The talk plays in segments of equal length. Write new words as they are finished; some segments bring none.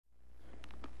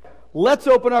let's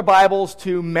open our Bibles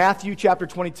to Matthew chapter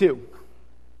 22.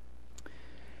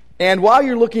 And while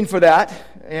you're looking for that,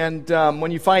 and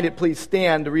when you find it, please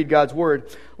stand to read God's Word.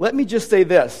 Let me just say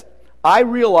this. I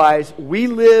realize we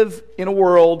live in a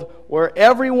world where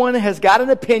everyone has got an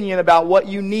opinion about what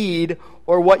you need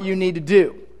or what you need to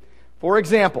do. For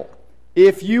example,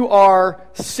 if you are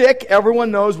sick,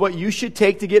 everyone knows what you should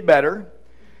take to get better.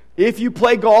 If you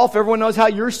play golf, everyone knows how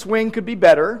your swing could be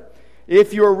better.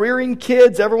 If you're rearing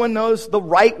kids, everyone knows the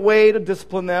right way to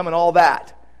discipline them and all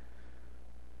that.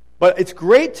 But it's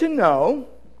great to know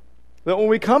that when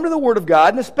we come to the Word of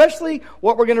God, and especially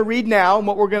what we're going to read now and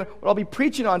what I'll be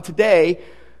preaching on today,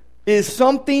 is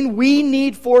something we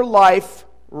need for life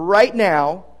right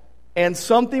now and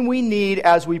something we need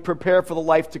as we prepare for the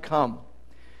life to come.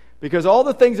 Because all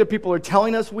the things that people are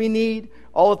telling us we need,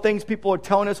 all the things people are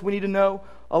telling us we need to know,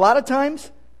 a lot of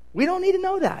times we don't need to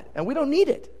know that and we don't need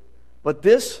it. But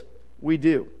this we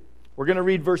do. We're going to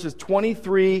read verses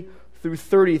 23 through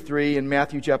 33 in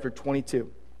Matthew chapter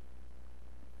 22.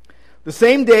 The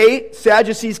same day,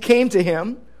 Sadducees came to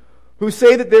him, who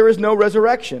say that there is no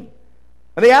resurrection.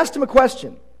 And they asked him a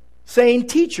question, saying,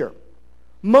 "Teacher,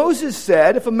 Moses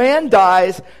said, if a man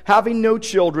dies having no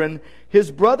children,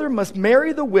 his brother must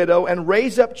marry the widow and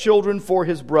raise up children for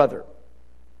his brother.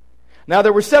 Now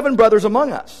there were 7 brothers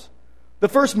among us. The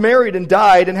first married and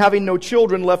died, and having no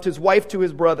children left his wife to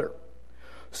his brother.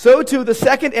 So too the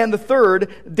second and the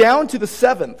third, down to the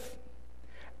 7th.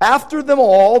 After them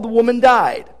all, the woman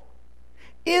died.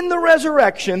 In the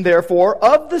resurrection, therefore,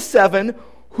 of the 7,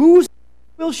 whose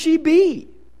will she be?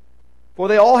 For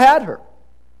they all had her."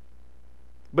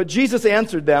 But Jesus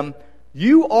answered them,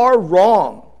 "You are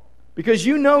wrong, because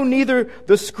you know neither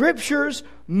the Scriptures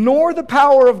nor the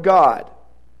power of God.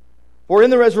 For in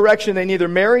the resurrection they neither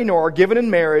marry nor are given in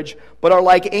marriage, but are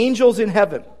like angels in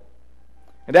heaven.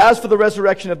 And as for the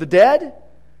resurrection of the dead,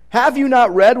 have you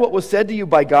not read what was said to you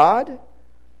by God?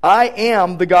 I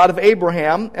am the God of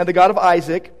Abraham, and the God of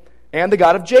Isaac, and the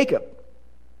God of Jacob.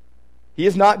 He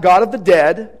is not God of the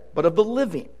dead, but of the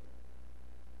living."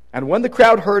 And when the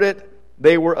crowd heard it,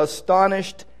 they were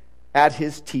astonished at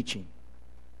his teaching.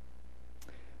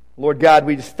 Lord God,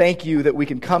 we just thank you that we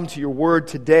can come to your word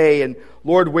today. And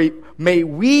Lord, may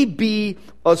we be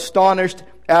astonished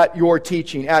at your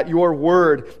teaching, at your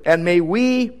word. And may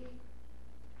we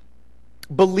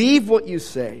believe what you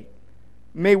say.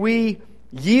 May we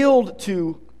yield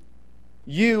to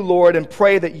you, Lord, and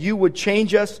pray that you would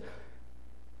change us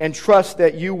and trust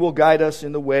that you will guide us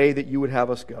in the way that you would have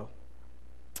us go.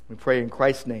 We pray in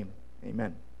Christ's name.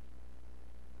 Amen.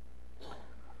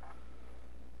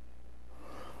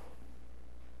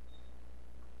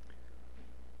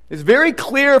 It's very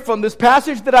clear from this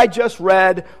passage that I just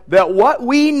read that what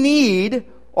we need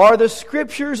are the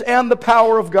Scriptures and the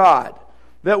power of God.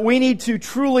 That we need to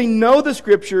truly know the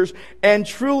Scriptures and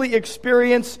truly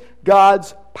experience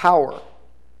God's power.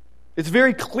 It's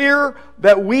very clear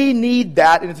that we need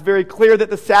that, and it's very clear that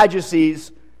the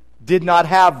Sadducees did not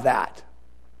have that.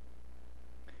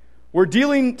 We're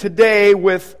dealing today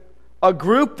with a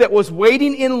group that was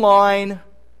waiting in line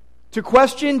to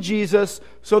question Jesus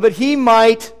so that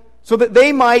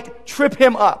they might trip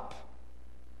him up.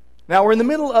 Now we're in the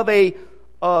middle of a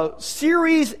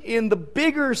series in the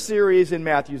bigger series in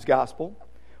Matthew's Gospel,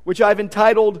 which I've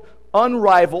entitled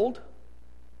Unrivaled,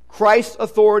 Christ's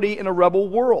Authority in a Rebel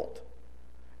World.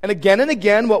 And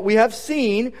again, what we have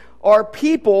seen are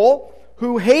people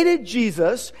who hated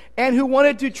Jesus and who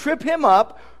wanted to trip him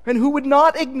up and who would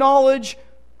not acknowledge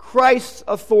Christ's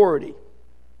authority.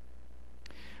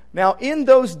 Now, in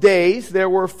those days, there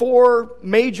were 4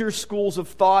 major schools of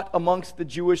thought amongst the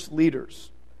Jewish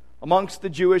leaders, amongst the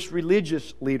Jewish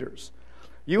religious leaders.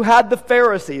 You had the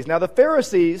Pharisees. Now, the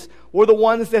Pharisees were the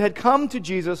ones that had come to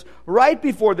Jesus right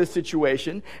before this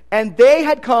situation, and they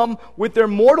had come with their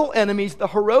mortal enemies, the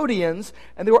Herodians,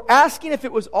 and they were asking if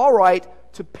it was all right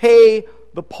to pay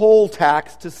the poll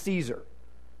tax to Caesar.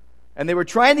 And they were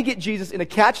trying to get Jesus in a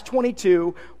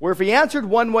catch-22, where if he answered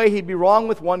one way, he'd be wrong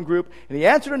with one group, and he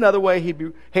answered another way, he'd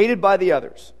be hated by the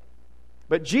others.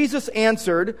 But Jesus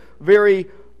answered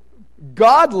very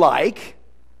godlike.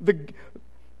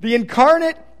 The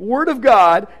incarnate Word of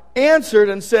God answered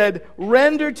and said,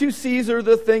 "Render to Caesar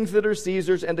the things that are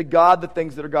Caesar's, and to God the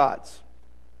things that are God's."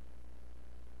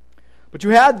 But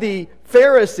you had the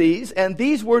Pharisees, and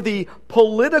these were the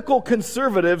political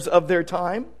conservatives of their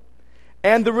time,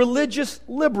 and the religious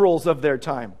liberals of their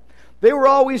time. They were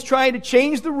always trying to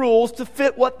change the rules to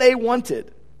fit what they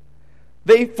wanted.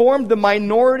 They formed the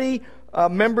minority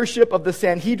membership of the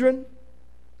Sanhedrin.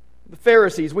 The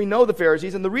Pharisees. We know the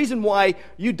Pharisees, and the reason why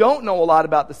you don't know a lot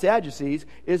about the Sadducees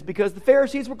is because the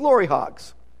Pharisees were glory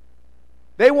hogs.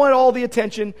 They want all the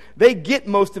attention. They get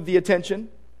most of the attention.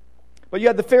 But you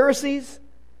had the Pharisees,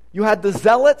 you had the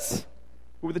Zealots,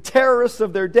 who were the terrorists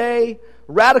of their day,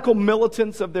 radical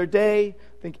militants of their day.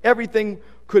 I think everything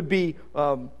could be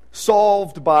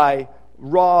solved by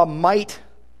raw might.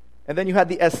 And then you had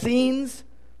the Essenes.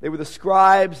 They were the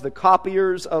scribes, the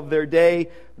copiers of their day.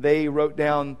 They wrote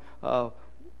down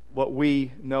what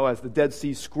we know as the Dead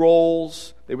Sea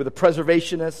Scrolls. They were the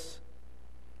preservationists.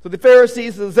 So the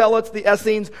Pharisees, the Zealots, the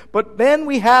Essenes. But then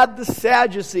we had the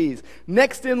Sadducees,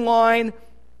 next in line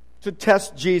to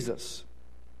test Jesus.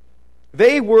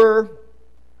 They were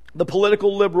the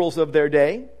political liberals of their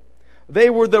day.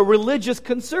 They were the religious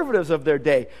conservatives of their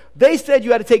day. They said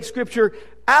you had to take Scripture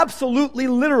absolutely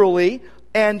literally,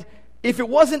 and if it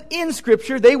wasn't in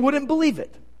Scripture, they wouldn't believe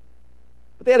it.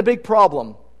 But they had a big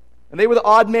problem, and they were the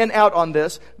odd men out on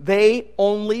this. They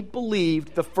only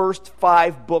believed the first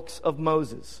 5 books of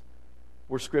Moses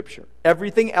were Scripture.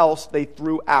 Everything else they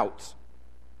threw out.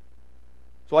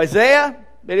 So Isaiah,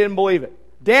 they didn't believe it.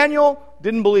 Daniel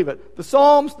didn't believe it. The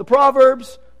Psalms, the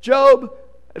Proverbs, Job,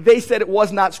 they said it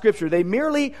was not Scripture. They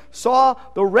merely saw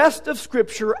the rest of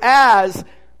Scripture as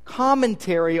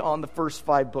commentary on the first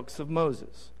 5 books of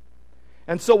Moses.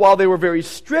 And so while they were very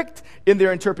strict in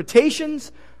their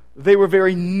interpretations, they were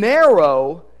very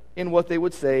narrow in what they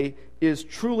would say is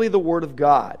truly the Word of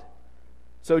God.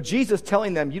 So Jesus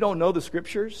telling them, you don't know the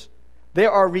Scriptures? They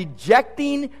are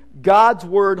rejecting God's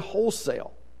Word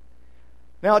wholesale.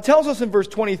 Now it tells us in verse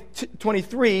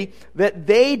 23 that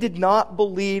they did not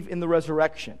believe in the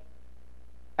resurrection.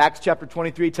 Acts chapter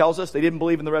 23 tells us they didn't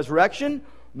believe in the resurrection,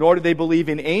 nor did they believe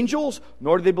in angels,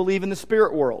 nor did they believe in the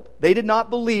spirit world. They did not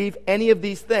believe any of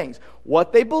these things.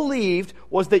 What they believed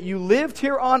was that you lived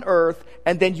here on earth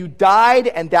and then you died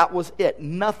and that was it.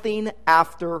 Nothing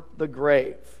after the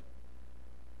grave.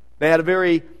 They had a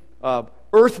very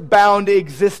earthbound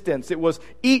existence. It was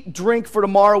eat, drink, for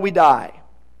tomorrow we die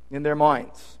in their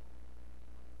minds.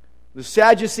 The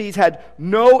Sadducees had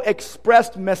no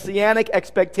expressed messianic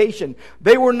expectation.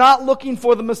 They were not looking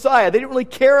for the Messiah. They didn't really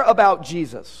care about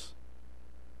Jesus.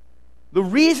 The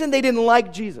reason they didn't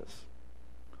like Jesus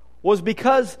was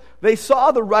because they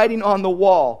saw the writing on the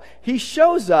wall. He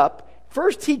shows up.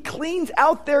 First, he cleans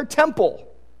out their temple.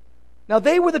 Now,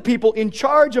 they were the people in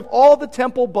charge of all the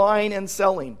temple buying and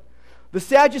selling. The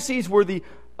Sadducees were the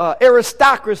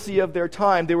aristocracy of their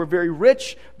time. They were very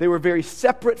rich. They were very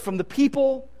separate from the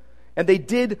people. And they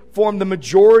did form the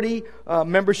majority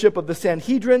membership of the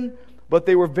Sanhedrin, but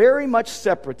they were very much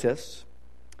separatists.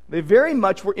 They very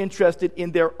much were interested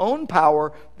in their own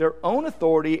power, their own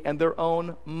authority, and their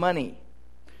own money.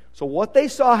 So what they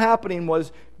saw happening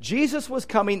was Jesus was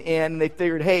coming in, and they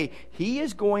figured, hey, he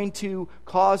is going to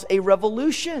cause a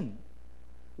revolution.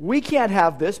 We can't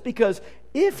have this because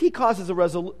if he causes a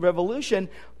revolution,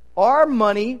 our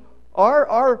money,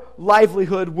 our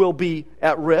livelihood will be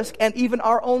at risk, and even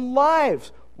our own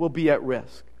lives will be at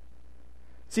risk.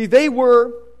 See, they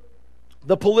were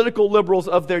the political liberals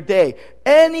of their day.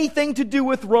 Anything to do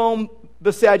with Rome,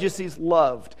 the Sadducees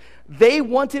loved. They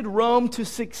wanted Rome to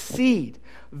succeed.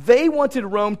 They wanted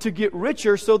Rome to get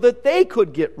richer so that they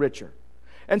could get richer.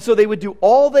 And so they would do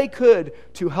all they could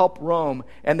to help Rome,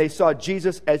 and they saw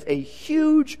Jesus as a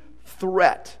huge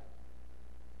threat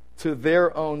to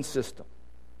their own system.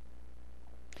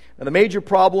 And the major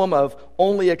problem of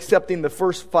only accepting the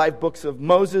first 5 books of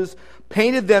Moses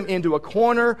painted them into a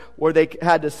corner where they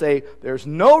had to say, there's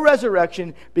no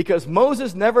resurrection because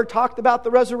Moses never talked about the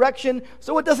resurrection,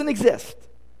 so it doesn't exist.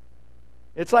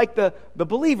 It's like the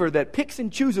believer that picks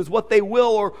and chooses what they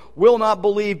will or will not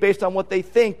believe based on what they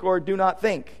think or do not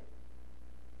think.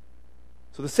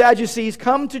 So the Sadducees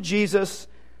come to Jesus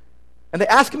and they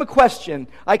ask him a question.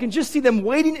 I can just see them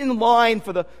waiting in line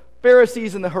for the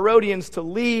Pharisees and the Herodians to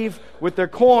leave with their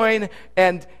coin,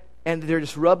 and they're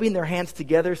just rubbing their hands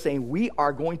together saying, we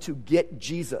are going to get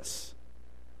Jesus.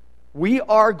 We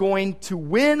are going to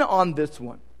win on this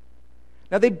one.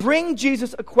 Now they bring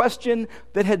Jesus a question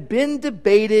that had been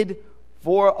debated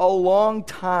for a long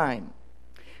time.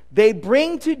 They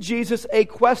bring to Jesus a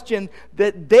question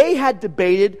that they had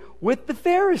debated with the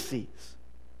Pharisees.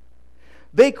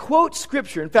 They quote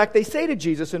Scripture. In fact, they say to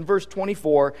Jesus in verse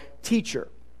 24, teacher.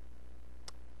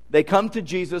 They come to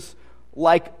Jesus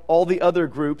like all the other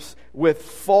groups with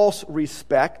false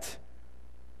respect.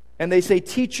 And they say,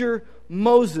 teacher,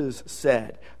 Moses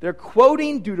said. They're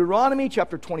quoting Deuteronomy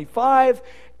chapter 25,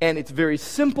 and it's very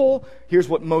simple. Here's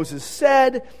what Moses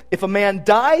said. If a man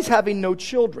dies having no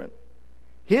children,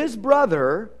 his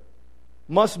brother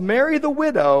must marry the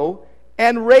widow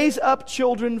and raise up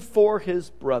children for his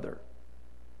brother.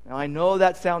 Now, I know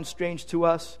that sounds strange to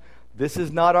us. This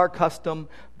is not our custom.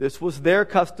 This was their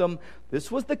custom.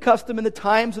 This was the custom in the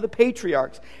times of the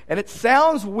patriarchs. And it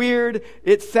sounds weird.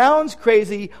 It sounds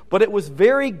crazy, but it was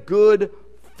very good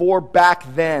for back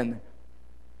then.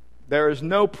 There is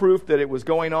no proof that it was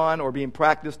going on or being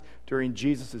practiced during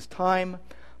Jesus' time,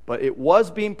 but it was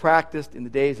being practiced in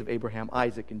the days of Abraham,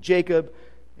 Isaac, and Jacob,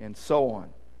 and so on.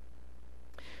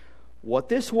 What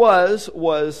this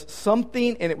was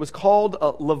something, and it was called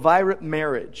a Levirate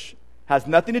marriage. Has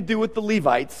nothing to do with the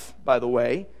Levites, by the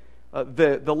way.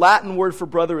 The Latin word for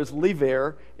brother is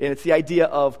lever, and it's the idea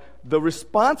of the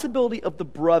responsibility of the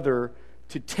brother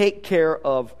to take care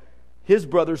of his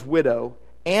brother's widow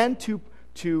and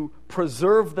to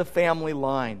preserve the family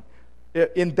line.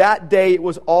 In that day, it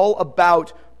was all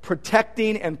about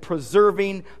protecting and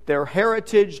preserving their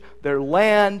heritage, their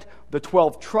land, the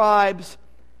 12 tribes.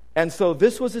 And so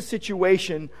this was a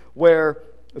situation where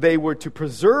they were to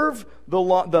preserve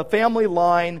the family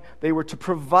line. They were to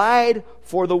provide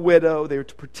for the widow. They were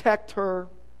to protect her.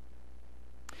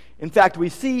 In fact, we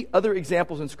see other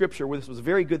examples in Scripture where this was a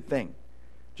very good thing.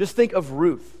 Just think of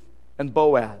Ruth and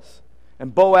Boaz.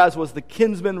 And Boaz was the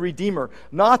kinsman redeemer,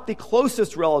 not the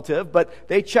closest relative, but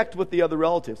they checked with the other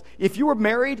relatives. If you were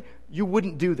married, you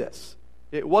wouldn't do this.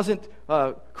 It wasn't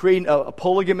creating a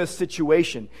polygamous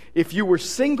situation. If you were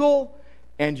single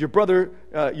and your brother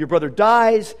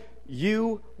dies,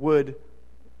 you would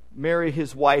marry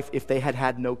his wife if they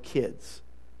had no kids.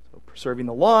 So preserving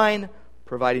the line,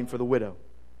 providing for the widow.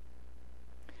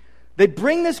 They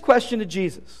bring this question to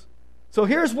Jesus. So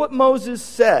here's what Moses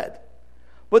said.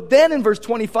 But then in verse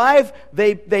 25,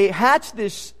 they hatch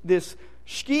this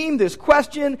scheme, this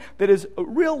question that is a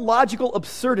real logical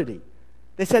absurdity.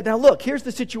 They said, now look, here's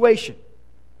the situation.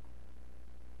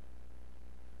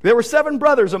 There were 7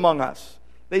 brothers among us.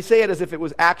 They say it as if it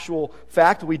was actual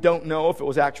fact. We don't know if it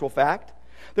was actual fact.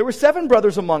 There were 7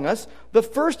 brothers among us. The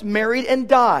first married and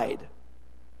died.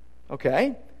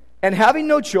 Okay? And having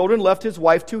no children, left his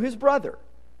wife to his brother.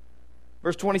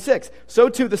 Verse 26. So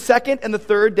too the second and the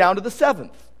third down to the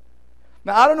 7th.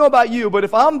 Now, I don't know about you, but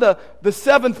if I'm the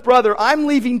 7th brother, I'm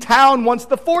leaving town once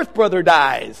the 4th brother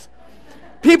dies.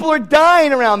 People are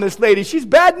dying around this lady. She's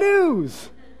bad news.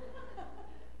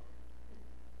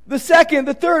 The second,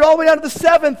 the third, all the way down to the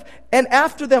 7th, and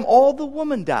after them, all the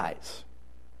woman dies.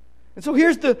 And so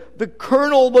here's the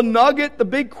kernel, the nugget, the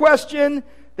big question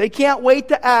they can't wait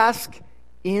to ask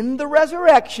in the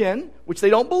resurrection, which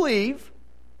they don't believe.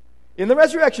 In the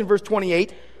resurrection, verse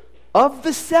 28, of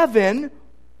the 7,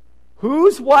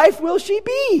 whose wife will she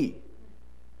be?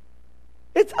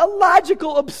 It's a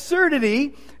logical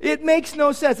absurdity. It makes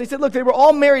no sense. They said, look, they were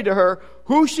all married to her.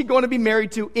 Who's she going to be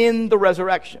married to in the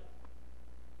resurrection?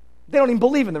 They don't even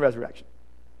believe in the resurrection.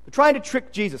 They're trying to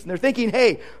trick Jesus. And they're thinking,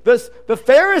 hey, the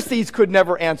Pharisees could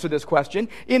never answer this question.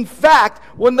 In fact,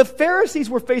 when the Pharisees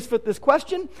were faced with this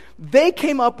question, they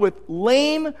came up with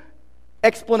lame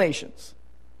explanations.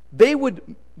 They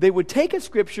would take a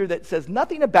scripture that says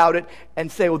nothing about it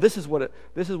and say, well, this is what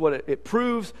it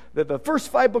proves, that the first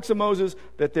 5 books of Moses,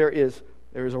 that there is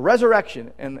a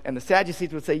resurrection. And the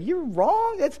Sadducees would say, you're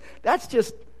wrong.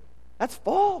 That's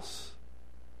false.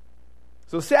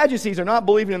 So the Sadducees are not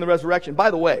believing in the resurrection.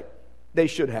 By the way, they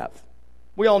should have.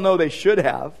 We all know they should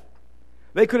have.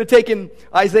 They could have taken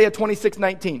Isaiah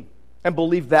 26:19 and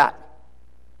believed that.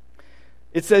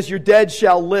 It says, your dead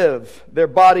shall live, their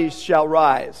bodies shall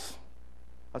rise.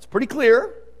 That's pretty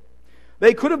clear.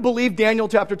 They could have believed Daniel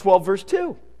chapter 12, verse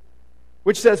 2,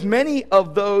 which says, many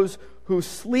of those who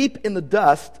sleep in the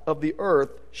dust of the earth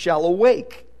shall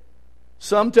awake,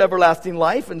 some to everlasting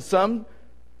life and some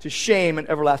to shame and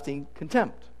everlasting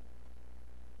contempt.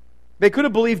 They could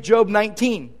have believed Job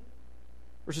 19,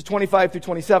 verses 25 through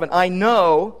 27. I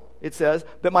know, it says,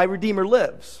 that my Redeemer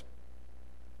lives.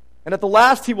 And at the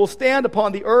last he will stand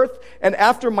upon the earth, and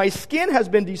after my skin has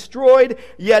been destroyed,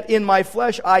 yet in my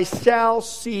flesh I shall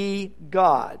see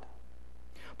God.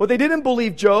 But they didn't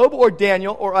believe Job or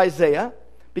Daniel or Isaiah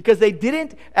because they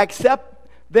didn't accept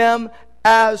them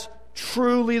as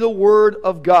truly the Word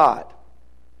of God.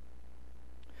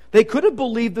 They could have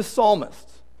believed the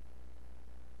psalmists.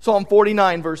 Psalm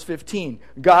 49, verse 15.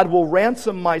 God will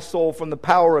ransom my soul from the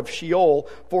power of Sheol,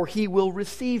 for he will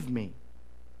receive me.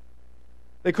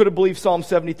 They could have believed Psalm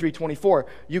 73:24.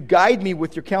 You guide me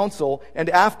with your counsel, and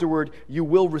afterward you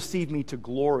will receive me to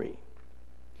glory.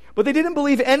 But they didn't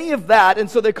believe any of that, and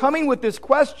so they're coming with this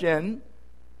question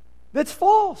that's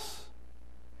false.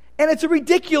 And it's a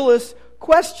ridiculous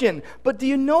question. But do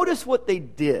you notice what they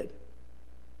did?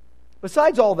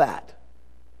 Besides all that,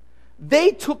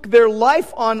 they took their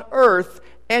life on earth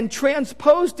and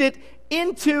transposed it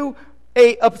into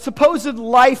a supposed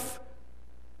life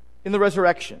in the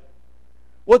resurrection.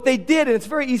 What they did, and it's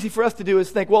very easy for us to do, is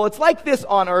think, well, it's like this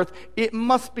on earth, it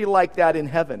must be like that in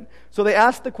heaven. So they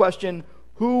asked the question,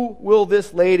 who will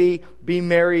this lady be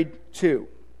married to?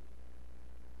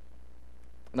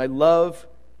 And I love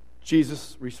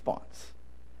Jesus' response.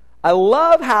 I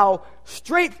love how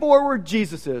straightforward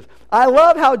Jesus is. I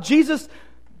love how Jesus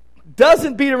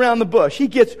doesn't beat around the bush. He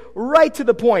gets right to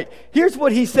the point. Here's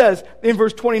what he says in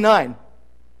verse 29.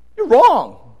 You're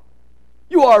wrong.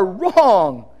 You are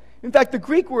wrong. In fact, the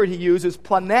Greek word he uses,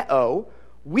 planeo,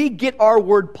 we get our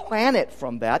word planet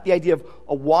from that, the idea of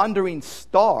a wandering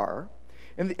star.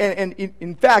 And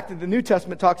in fact, the New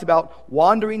Testament talks about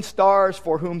wandering stars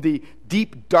for whom the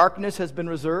deep darkness has been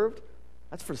reserved.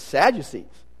 That's for Sadducees.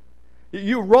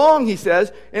 You're wrong, he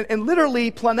says. And literally,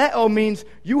 planeo means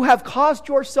you have caused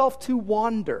yourself to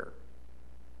wander.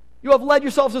 You have led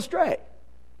yourselves astray.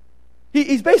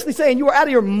 He's basically saying you are out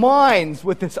of your minds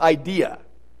with this idea.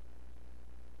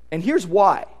 And here's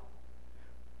why.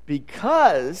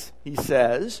 Because, he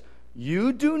says,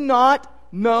 you do not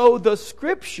know the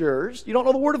Scriptures, you don't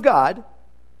know the Word of God,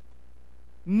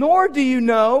 nor do you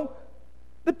know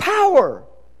the power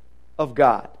of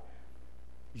God.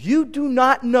 You do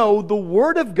not know the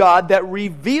Word of God that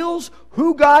reveals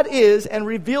who God is and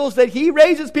reveals that He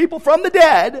raises people from the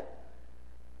dead,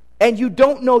 and you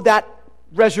don't know that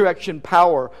resurrection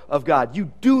power of God.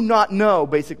 You do not know,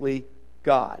 basically,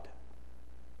 God.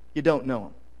 You don't know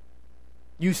Him.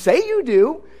 You say you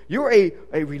do. You're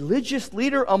a religious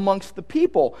leader amongst the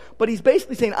people. But he's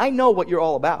basically saying, I know what you're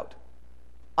all about.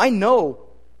 I know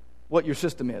what your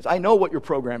system is. I know what your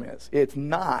program is. It's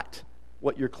not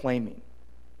what you're claiming.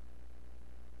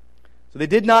 So they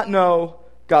did not know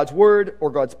God's word or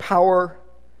God's power.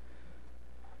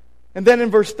 And then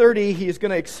in verse 30, he is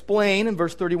going to explain. In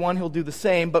verse 31, he'll do the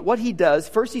same. But what he does,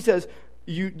 first he says,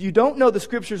 you don't know the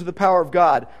Scriptures or the power of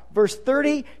God. Verse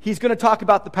 30, he's going to talk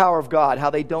about the power of God,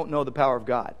 how they don't know the power of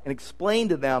God, and explain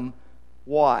to them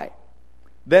why.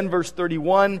 Then verse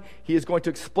 31, he is going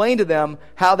to explain to them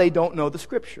how they don't know the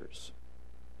Scriptures.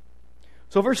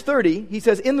 So verse 30, he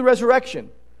says, in the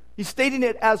resurrection, he's stating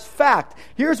it as fact.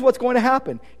 Here's what's going to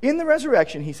happen. In the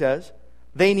resurrection, he says,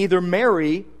 they neither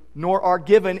marry nor are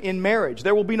given in marriage.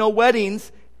 There will be no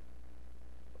weddings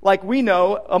like we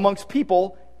know amongst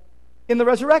people in the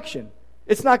resurrection.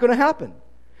 It's not going to happen.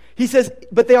 He says,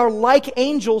 but they are like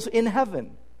angels in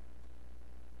heaven.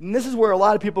 And this is where a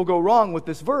lot of people go wrong with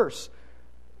this verse.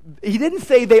 He didn't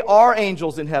say they are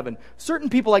angels in heaven. Certain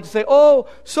people like to say, oh,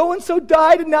 so-and-so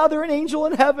died and now they're an angel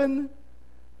in heaven.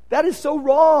 That is so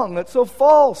wrong. That's so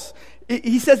false.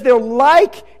 He says they're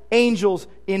like angels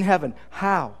in heaven.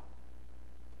 How?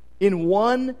 In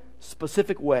one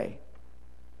specific way.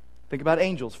 Think about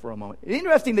angels for a moment. It's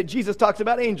interesting that Jesus talks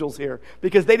about angels here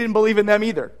because they didn't believe in them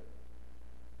either.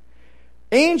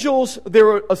 Angels, there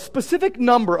were a specific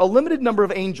number, a limited number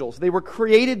of angels. They were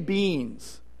created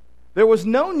beings. There was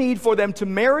no need for them to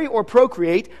marry or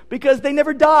procreate because they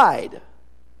never died.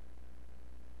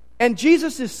 And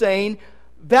Jesus is saying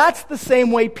that's the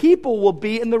same way people will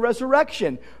be in the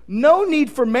resurrection. No need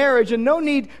for marriage and no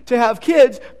need to have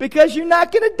kids because you're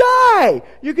not going to die.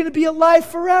 You're going to be alive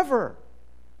forever.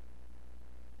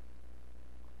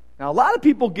 Now, a lot of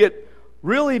people get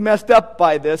really messed up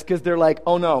by this because they're like,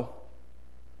 oh no.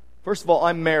 First of all,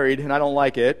 I'm married and I don't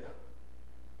like it.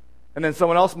 And then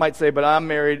someone else might say, but I'm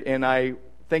married and I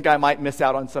think I might miss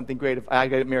out on something great if I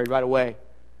get married right away.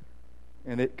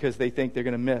 And because they think they're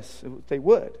going to miss. They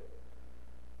would.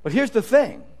 But here's the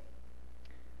thing.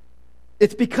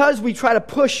 It's because we try to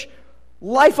push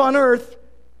life on earth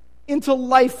into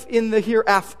life in the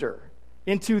hereafter,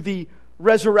 into the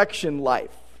resurrection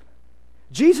life.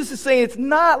 Jesus is saying it's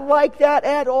not like that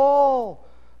at all.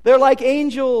 They're like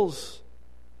angels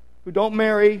who don't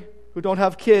marry, who don't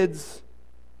have kids.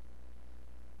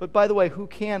 But by the way, who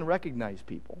can recognize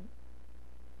people?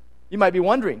 You might be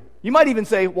wondering. You might even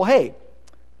say, well, hey,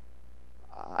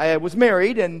 I was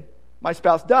married and my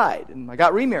spouse died and I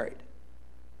got remarried.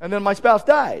 And then my spouse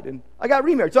died and I got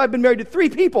remarried. So I've been married to 3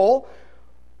 people.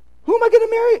 Who am I going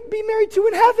to be married to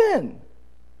in heaven?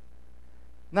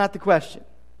 Not the question.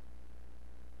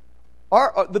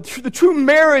 The true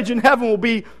marriage in heaven will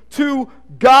be to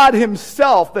God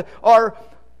Himself.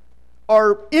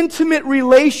 Our intimate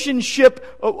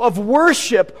relationship of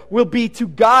worship will be to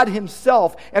God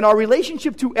Himself. And our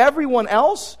relationship to everyone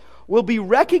else will be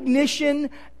recognition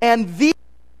and the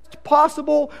best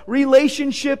possible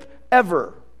relationship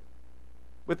ever.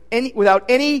 Without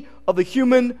any of the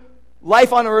human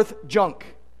life on earth junk.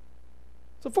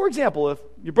 So for example, if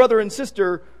your brother and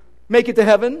sister make it to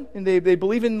heaven, and they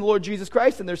believe in the Lord Jesus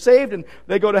Christ, and they're saved, and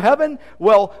they go to heaven,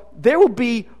 well, there will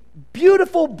be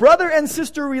beautiful brother and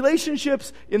sister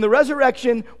relationships in the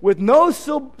resurrection with no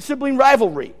sibling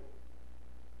rivalry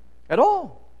at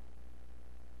all.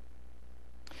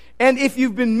 And if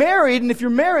you've been married, and if you're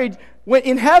married, when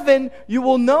in heaven, you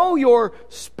will know your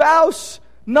spouse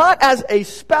not as a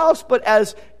spouse, but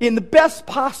as in the best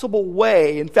possible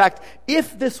way. In fact,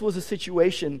 if this was a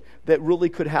situation that really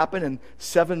could happen, and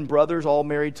 7 brothers all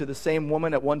married to the same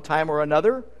woman at one time or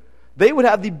another, they would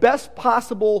have the best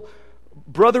possible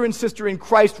brother and sister in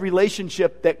Christ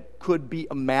relationship that could be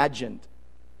imagined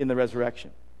in the resurrection.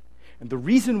 And the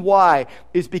reason why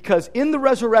is because in the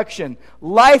resurrection,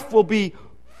 life will be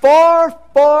far,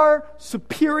 far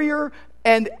superior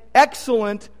and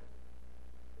excellent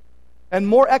and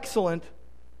more excellent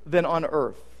than on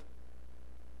earth.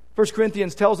 1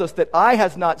 Corinthians tells us that eye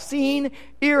has not seen,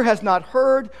 ear has not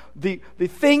heard, the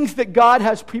things that God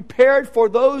has prepared for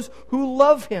those who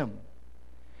love Him.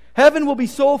 Heaven will be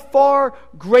so far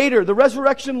greater. The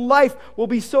resurrection life will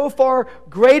be so far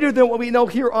greater than what we know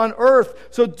here on earth.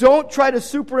 So don't try to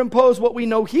superimpose what we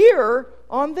know here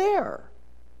on there.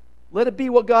 Let it be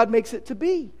what God makes it to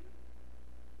be.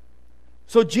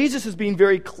 So Jesus is being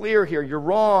very clear here. You're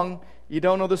wrong. You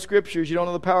don't know the Scriptures. You don't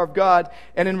know the power of God.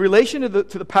 And in relation to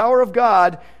the power of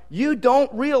God, you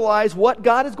don't realize what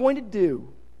God is going to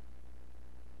do.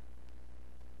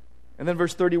 And then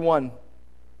verse 31,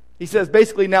 he says,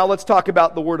 basically, now let's talk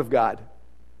about the Word of God.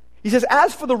 He says,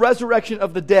 as for the resurrection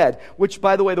of the dead, which,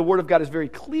 by the way, the Word of God is very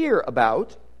clear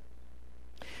about,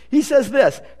 he says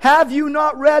this, have you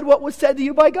not read what was said to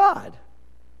you by God?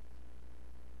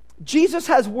 Jesus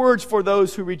has words for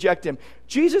those who reject Him.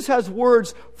 Jesus has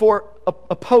words for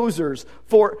opposers,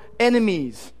 for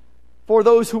enemies, for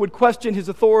those who would question His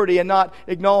authority and not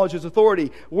acknowledge His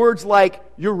authority. Words like,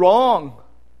 you're wrong.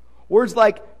 Words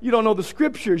like, you don't know the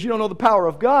Scriptures, you don't know the power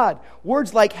of God.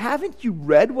 Words like, haven't you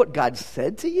read what God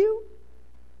said to you?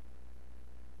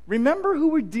 Remember who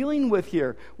we're dealing with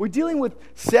here. We're dealing with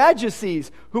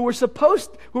Sadducees who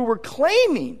were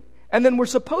claiming, and then were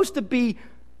supposed to be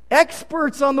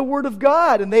experts on the Word of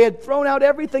God, and they had thrown out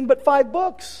everything but 5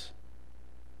 books.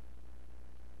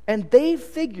 And they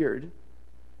figured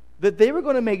that they were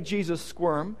going to make Jesus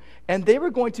squirm, and they were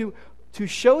going to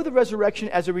show the resurrection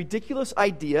as a ridiculous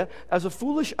idea, as a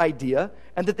foolish idea,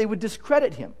 and that they would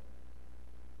discredit Him.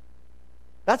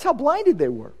 That's how blinded they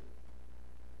were.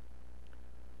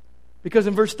 Because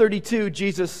in verse 32,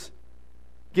 Jesus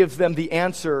gives them the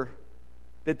answer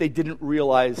that they didn't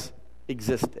realize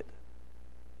existed.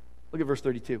 Look at verse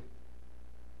 32.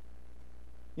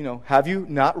 Have you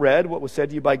not read what was said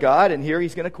to you by God? And here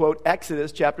he's going to quote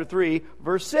Exodus chapter 3,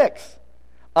 verse 6.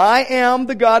 I am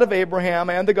the God of Abraham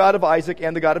and the God of Isaac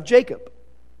and the God of Jacob.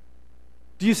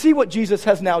 Do you see what Jesus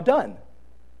has now done?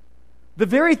 The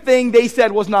very thing they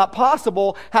said was not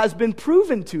possible has been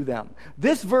proven to them.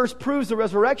 This verse proves the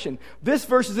resurrection. This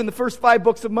verse is in the first 5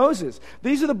 books of Moses.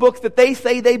 These are the books that they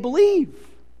say they believe.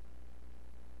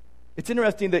 It's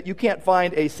interesting that you can't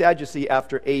find a Sadducee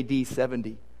after AD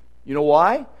 70. You know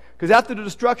why? Because after the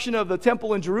destruction of the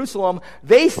temple in Jerusalem,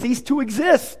 they ceased to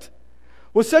exist.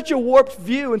 With such a warped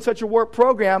view and such a warped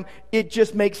program, it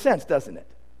just makes sense, doesn't it?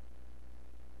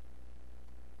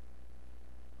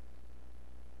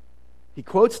 He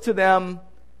quotes to them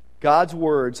God's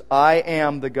words, I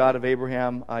am the God of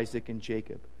Abraham, Isaac, and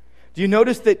Jacob. Do you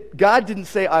notice that God didn't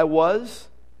say I was?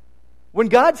 When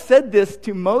God said this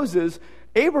to Moses,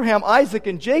 Abraham, Isaac,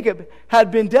 and Jacob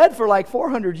had been dead for like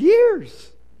 400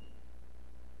 years.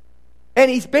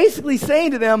 And he's basically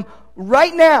saying to them,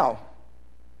 right now,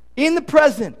 in the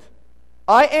present,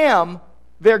 I am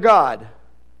their God.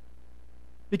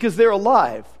 Because they're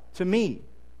alive to me,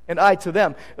 and I to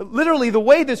them. Literally, the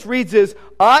way this reads is,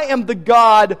 I am the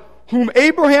God whom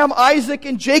Abraham, Isaac,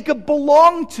 and Jacob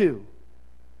belong to.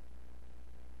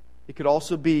 It could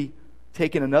also be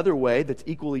taken another way that's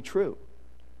equally true.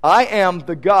 I am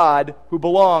the God who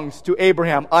belongs to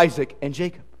Abraham, Isaac, and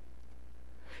Jacob.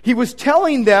 He was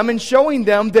telling them and showing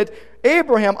them that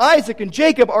Abraham, Isaac, and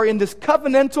Jacob are in this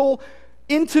covenantal,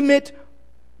 intimate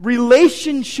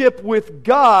relationship with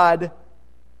God,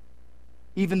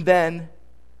 even then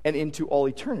and into all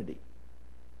eternity.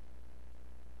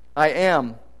 I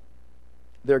am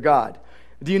their God.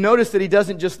 Do you notice that he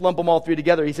doesn't just lump them all 3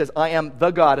 together? He says, I am the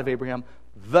God of Abraham,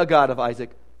 the God of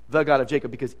Isaac, the God of Jacob,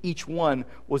 because each one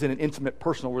was in an intimate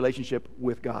personal relationship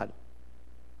with God.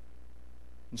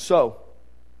 And so,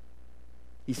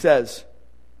 he says,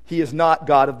 he is not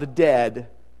God of the dead,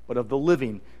 but of the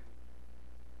living.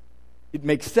 It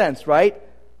makes sense, right?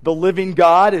 The living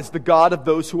God is the God of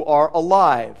those who are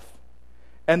alive.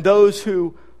 And those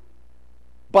who,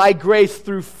 by grace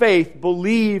through faith,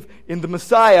 believe in the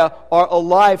Messiah are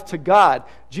alive to God.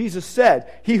 Jesus said,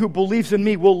 "He who believes in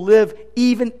me will live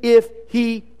even if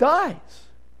he dies."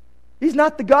 He's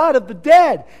not the God of the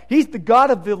dead. He's the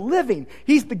God of the living.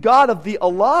 He's the God of the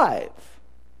alive.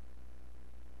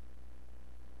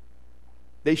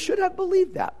 They should have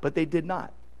believed that, but they did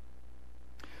not.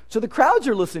 So the crowds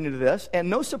are listening to this, and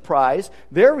no surprise,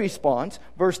 their response,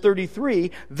 verse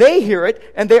 33, they hear it,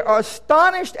 and they are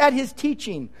astonished at his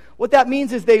teaching. What that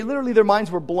means is their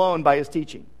minds were blown by his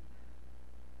teaching.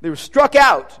 They were struck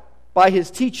out by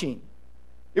his teaching.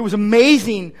 It was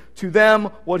amazing to them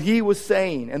what he was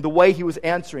saying, and the way he was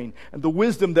answering, and the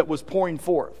wisdom that was pouring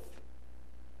forth.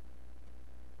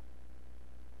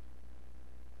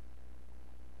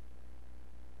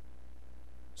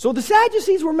 So the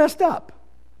Sadducees were messed up.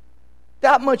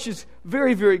 That much is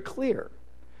very, very clear.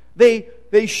 They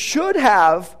should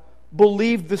have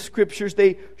believed the Scriptures.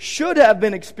 They should have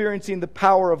been experiencing the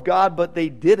power of God, but they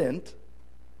didn't,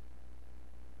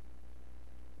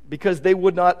 because they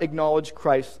would not acknowledge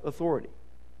Christ's authority.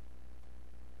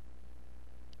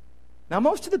 Now,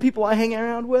 most of the people I hang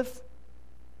around with,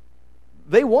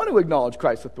 they want to acknowledge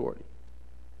Christ's authority.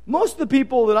 Most of the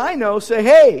people that I know say,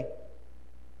 hey,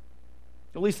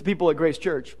 at least the people at Grace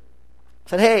Church,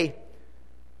 said, hey,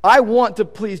 I want to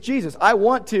please Jesus. I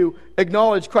want to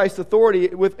acknowledge Christ's authority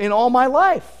in all my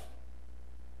life.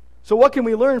 So what can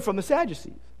we learn from the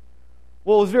Sadducees?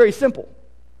 Well, it's very simple.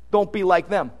 Don't be like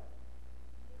them.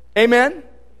 Amen?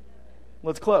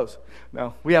 Let's close.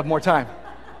 No, we have more time.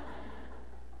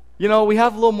 We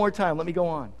have a little more time. Let me go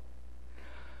on.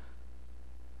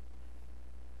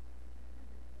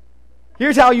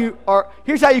 Here's how you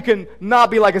can not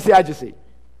be like a Sadducee.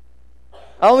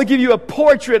 I'll only give you a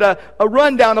portrait, a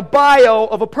rundown, a bio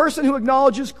of a person who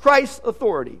acknowledges Christ's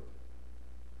authority.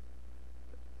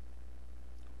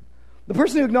 The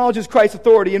person who acknowledges Christ's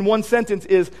authority in one sentence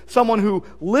is someone who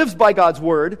lives by God's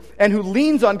word and who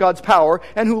leans on God's power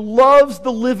and who loves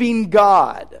the living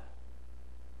God.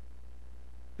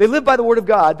 They live by the word of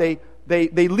God. They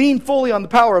lean fully on the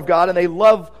power of God, and they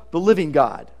love the living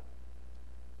God.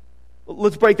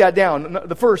 Let's break that down.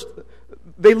 The first,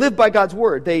 they live by God's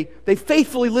word. They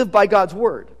faithfully live by God's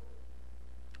word.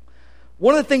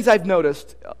 One of the things I've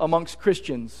noticed amongst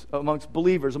Christians, amongst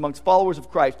believers, amongst followers of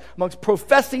Christ, amongst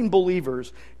professing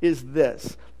believers is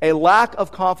this: a lack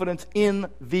of confidence in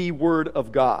the Word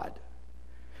of God.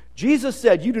 Jesus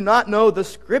said, you do not know the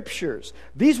Scriptures.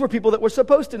 These were people that were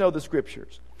supposed to know the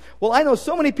Scriptures. Well, I know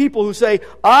so many people who say,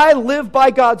 I live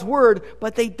by God's Word,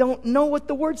 but they don't know what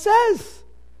the Word says.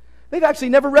 They've actually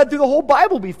never read through the whole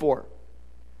Bible before.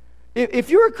 If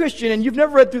you're a Christian and you've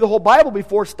never read through the whole Bible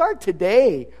before, start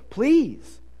today,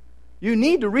 please. You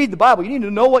need to read the Bible. You need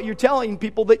to know what you're telling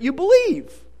people that you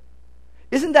believe.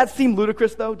 Isn't that seem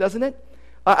ludicrous, though, doesn't it?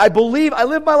 I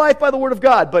live my life by the Word of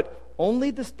God, but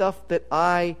only the stuff that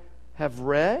I have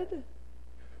read?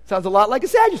 Sounds a lot like a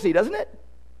Sadducee, doesn't it?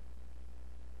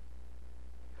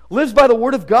 Lives by the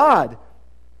Word of God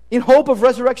in hope of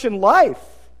resurrection life.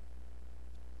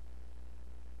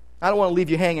 I don't want to leave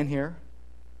you hanging here.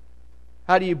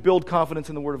 How do you build confidence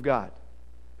in the Word of God?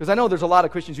 Because I know there's a lot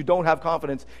of Christians who don't have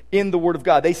confidence in the Word of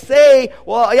God. They say,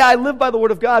 well, yeah, I live by the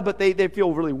Word of God, but they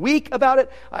feel really weak about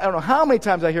it. I don't know how many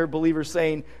times I hear believers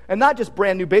saying, and not just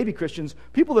brand new baby Christians,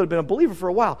 people that have been a believer for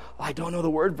a while, I don't know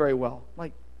the Word very well.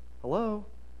 Like, hello?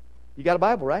 You got a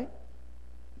Bible, right?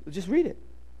 Just read it.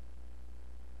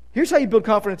 Here's how you build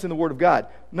confidence in the Word of God.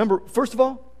 First of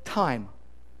all, time.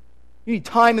 You need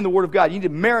time in the Word of God. You need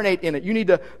to marinate in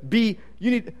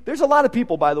it. There's a lot of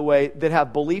people, by the way, that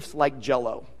have beliefs like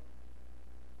Jell-O.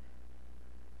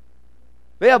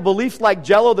 They have beliefs like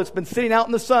Jell-O that's been sitting out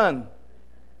in the sun.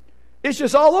 It's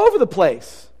just all over the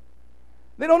place.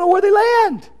 They don't know where they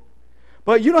land.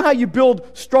 But you know how you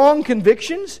build strong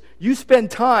convictions? You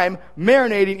spend time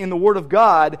marinating in the Word of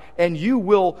God, and you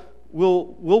will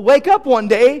wake up one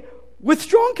day with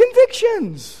strong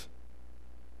convictions.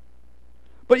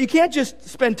 But you can't just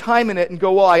spend time in it and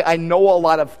go, well, I know a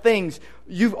lot of things.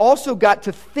 You've also got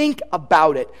to think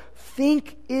about it.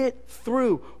 Think it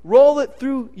through. Roll it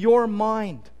through your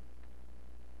mind.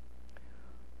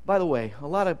 By the way, a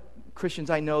lot of Christians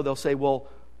I know, they'll say, well,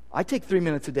 I take 3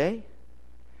 minutes a day.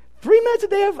 3 minutes a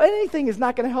day of anything is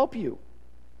not going to help you.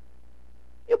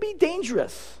 You'll be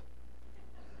dangerous.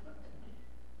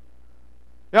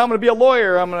 Yeah, I'm going to be a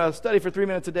lawyer. I'm going to study for 3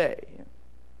 minutes a day.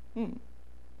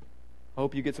 I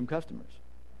hope you get some customers.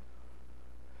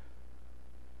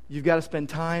 you've got to spend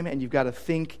time and you've got to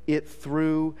think it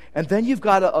through. And then you've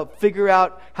got to figure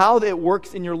out how it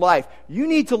works in your life. You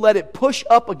need to let it push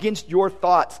up against your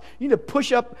thoughts. You need to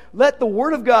push up, let the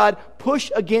Word of God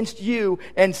push against you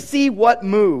and see what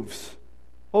moves.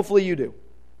 Hopefully you do.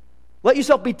 Let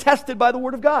yourself be tested by the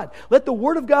Word of God. Let the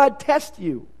Word of God test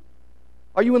you.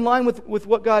 Are you in line with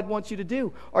what God wants you to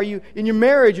do? Are you in your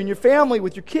marriage, in your family,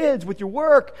 with your kids, with your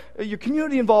work, your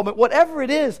community involvement, whatever it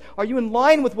is, are you in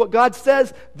line with what God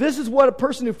says? This is what a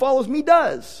person who follows me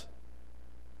does.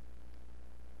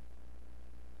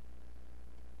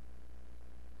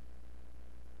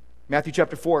 Matthew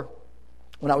chapter 4.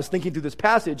 When I was thinking through this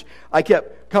passage, I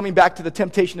kept coming back to the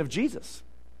temptation of Jesus.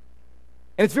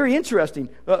 And it's very interesting.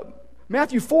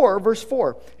 Matthew 4, verse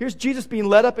 4. Here's Jesus being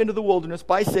led up into the wilderness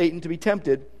by Satan to be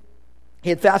tempted. He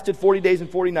had fasted 40 days and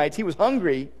 40 nights. He was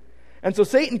hungry. And so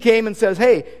Satan came and says,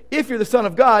 hey, if you're the Son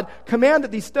of God, command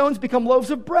that these stones become loaves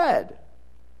of bread.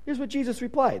 Here's what Jesus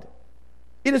replied.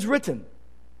 It is written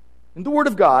in the Word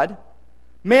of God,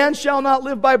 man shall not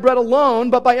live by bread alone,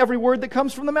 but by every word that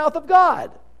comes from the mouth of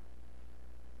God.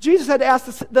 Jesus had to ask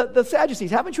the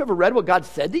Sadducees, haven't you ever read what God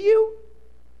said to you?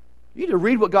 You need to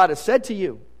read what God has said to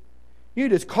you. You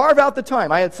just carve out the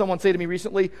time. I had someone say to me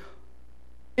recently,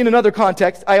 in another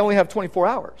context, I only have 24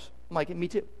 hours. I'm like, me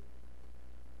too.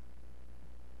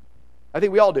 I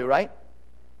think we all do, right?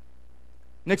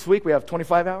 Next week we have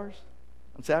 25 hours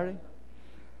on Saturday.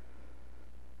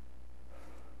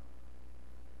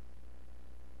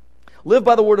 Live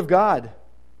by the Word of God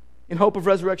in hope of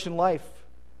resurrection life.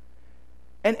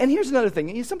 And here's another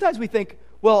thing. Sometimes we think,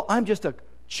 well, I'm just a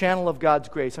channel of God's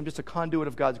grace. I'm just a conduit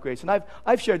of God's grace. And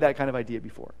I've shared that kind of idea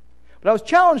before. But I was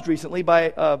challenged recently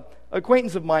by an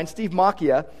acquaintance of mine, Steve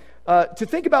Macchia, to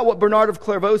think about what Bernard of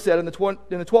Clairvaux said in the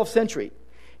 12th century.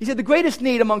 He said the greatest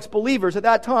need amongst believers at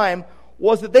that time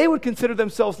was that they would consider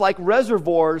themselves like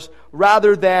reservoirs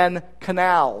rather than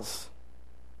canals.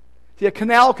 See, a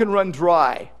canal can run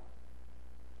dry,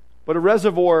 but a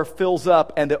reservoir fills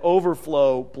up and the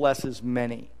overflow blesses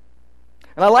many.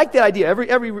 And I like the idea.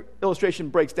 Every illustration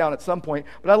breaks down at some point.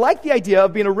 But I like the idea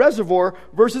of being a reservoir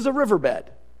versus a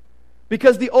riverbed.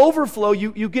 Because the overflow,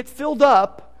 you get filled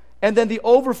up, and then the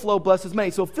overflow blesses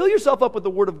many. So fill yourself up with the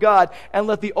Word of God, and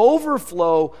let the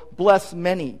overflow bless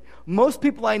many. Most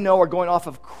people I know are going off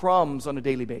of crumbs on a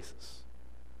daily basis.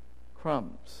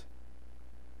 Crumbs.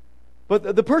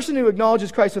 But the person who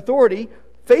acknowledges Christ's authority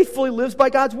faithfully lives by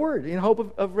God's Word in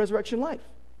hope of resurrection life.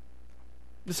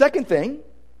 The second thing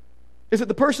is that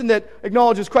the person that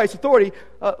acknowledges Christ's authority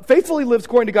faithfully lives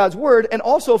according to God's Word and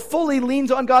also fully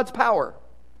leans on God's power.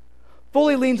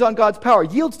 Fully leans on God's power,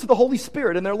 yields to the Holy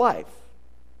Spirit in their life.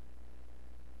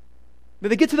 That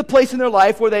they get to the place in their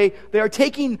life where they are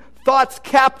taking thoughts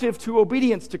captive to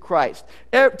obedience to Christ.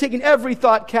 Taking every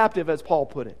thought captive, as Paul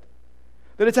put it.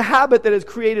 That it's a habit that is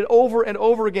created over and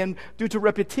over again due to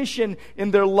repetition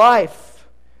in their life.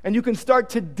 And you can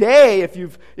start today if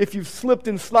you've slipped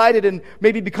and slided and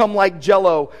maybe become like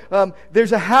Jell-O.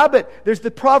 There's a habit. There's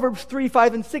the Proverbs 3,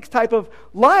 5, and 6 type of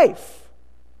life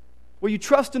where you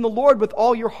trust in the Lord with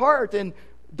all your heart and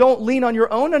don't lean on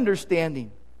your own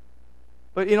understanding.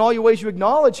 But in all your ways you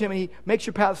acknowledge Him and He makes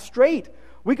your path straight.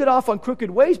 We get off on crooked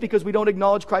ways because we don't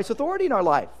acknowledge Christ's authority in our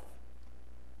life.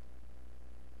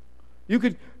 You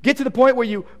could get to the point where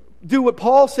you do what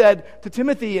Paul said to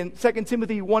Timothy in 2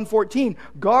 Timothy 1:14.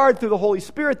 Guard through the Holy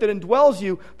Spirit that indwells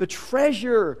you the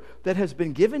treasure that has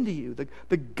been given to you.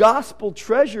 The gospel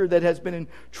treasure that has been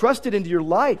entrusted into your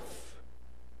life.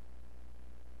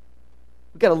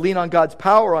 We've got to lean on God's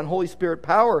power, on Holy Spirit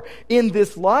power in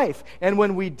this life. And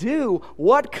when we do,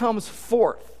 what comes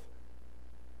forth?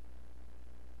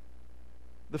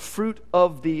 The fruit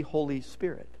of the Holy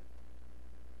Spirit.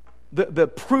 The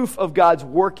proof of God's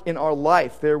work in our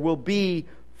life. There will be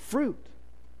fruit.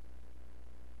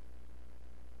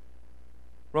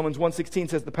 Romans 1:16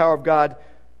 says the power of God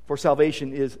for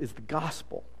salvation is the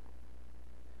gospel.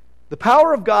 The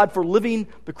power of God for living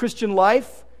the Christian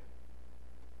life,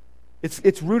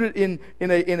 it's rooted in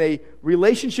a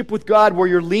relationship with God where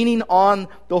you're leaning on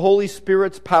the Holy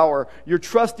Spirit's power. You're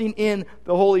trusting in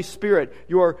the Holy Spirit.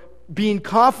 You're being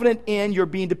confident in, you're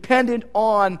being dependent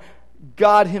on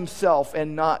God Himself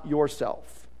and not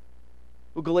yourself.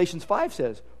 Well, Galatians 5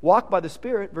 says, walk by the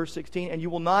Spirit, verse 16, and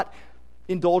you will not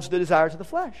indulge the desires of the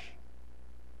flesh.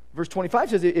 Verse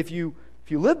 25 says, if you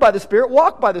live by the Spirit,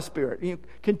 walk by the Spirit. You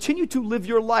continue to live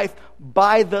your life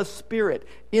by the Spirit,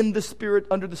 in the Spirit,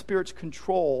 under the Spirit's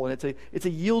control. And it's a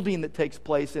yielding that takes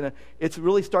place, and it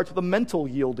really starts with a mental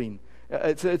yielding.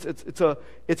 It's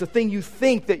a thing you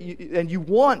think that you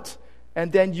want,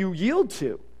 and then you yield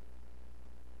to.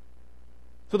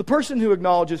 So the person who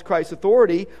acknowledges Christ's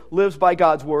authority lives by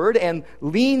God's word and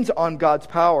leans on God's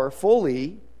power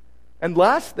fully. And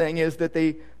last thing is that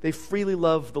they freely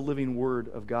love the living word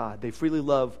of God. They freely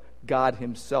love God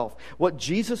himself. What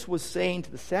Jesus was saying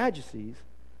to the Sadducees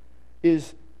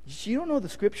is, you don't know the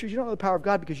scriptures, you don't know the power of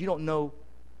God because you don't know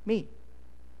me.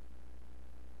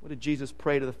 What did Jesus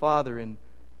pray to the Father in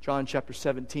John chapter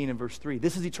 17 and verse 3?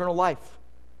 This is eternal life,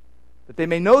 that they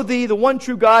may know thee, the one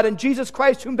true God, and Jesus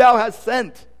Christ whom thou hast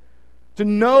sent. To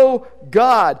know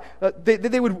God. That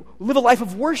they would live a life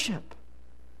of worship.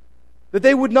 That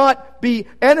they would not be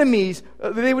enemies.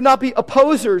 That they would not be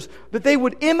opposers. That they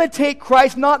would imitate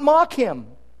Christ, not mock him.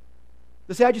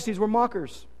 The Sadducees were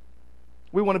mockers.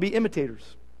 We want to be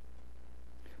imitators.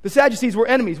 The Sadducees were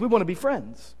enemies. We want to be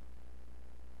friends.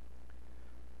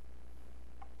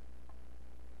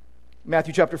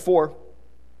 Matthew chapter 4.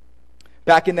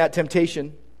 Back in that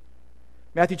temptation.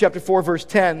 Matthew chapter 4 verse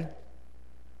 10.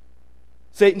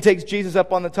 Satan takes Jesus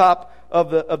up on the top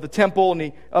of the temple, and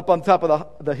he up on top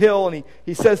of the hill, and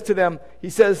he says to them,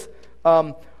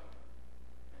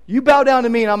 you bow down to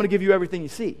me and I'm going to give you everything you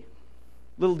see.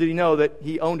 Little did he know that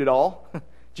he owned it all.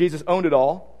 Jesus owned it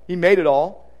all. He made it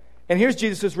all. And here's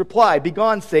Jesus' reply,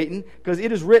 begone, Satan, because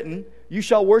it is written, you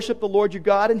shall worship the Lord your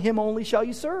God, and him only shall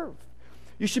you serve.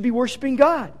 You should be worshiping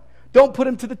God. Don't put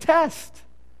him to the test.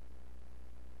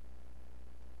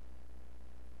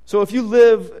 So if you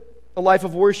live a life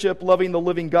of worship, loving the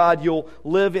living God, you'll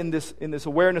live in this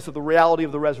awareness of the reality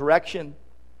of the resurrection.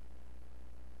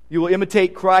 You will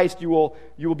imitate Christ. You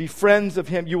will be friends of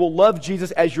him. You will love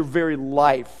Jesus as your very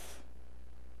life.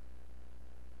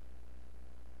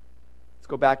 Let's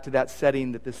go back to that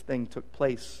setting that this thing took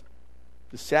place.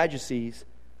 The Sadducees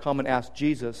come and ask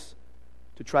Jesus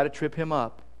to try to trip him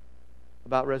up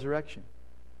about resurrection.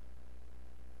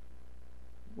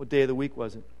 What day of the week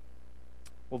was it?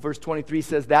 Well, verse 23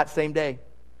 says that same day.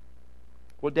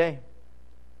 What day?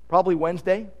 Probably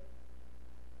Wednesday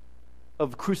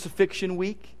of crucifixion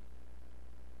week.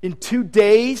 In 2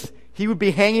 days, he would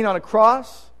be hanging on a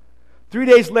cross. 3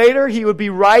 days later, he would be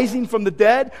rising from the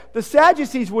dead. The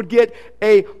Sadducees would get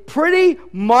a pretty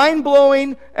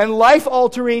mind-blowing and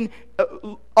life-altering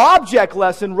object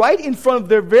lesson right in front of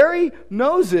their very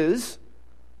noses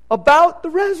about the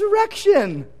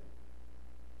resurrection.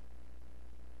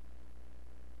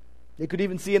 They could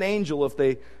even see an angel if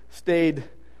they stayed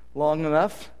long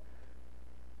enough.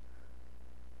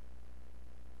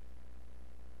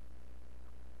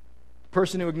 The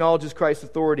person who acknowledges Christ's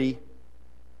authority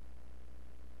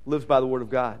lives by the Word of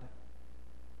God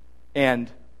and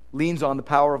leans on the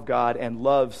power of God and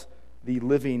loves the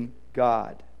living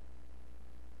God.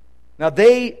 Now,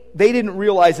 they didn't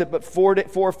realize it, but 4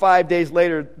 or 5 days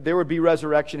later, there would be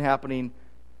resurrection happening.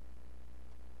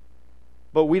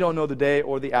 But we don't know the day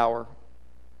or the hour.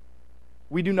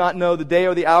 We do not know the day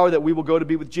or the hour that we will go to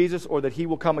be with Jesus or that he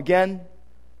will come again.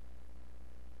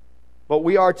 But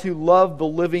we are to love the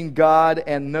living God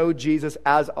and know Jesus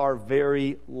as our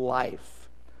very life.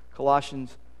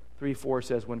 Colossians 3:4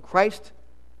 says, when Christ,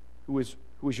 who is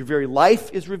your very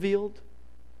life, is revealed,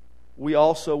 we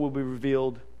also will be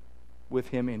revealed with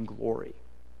him in glory.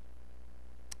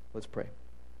 Let's pray.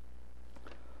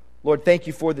 Lord, thank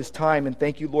you for this time, and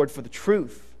thank you, Lord, for the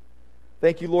truth.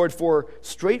 Thank you, Lord, for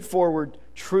straightforward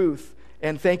truth,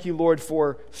 and thank you, Lord,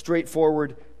 for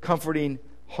straightforward, comforting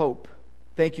hope.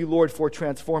 Thank you, Lord, for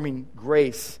transforming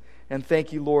grace, and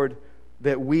thank you, Lord,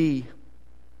 that we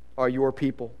are your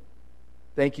people.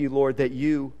 Thank you, Lord, that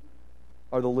you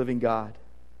are the living God.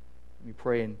 We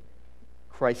pray in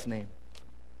Christ's name.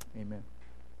 Amen.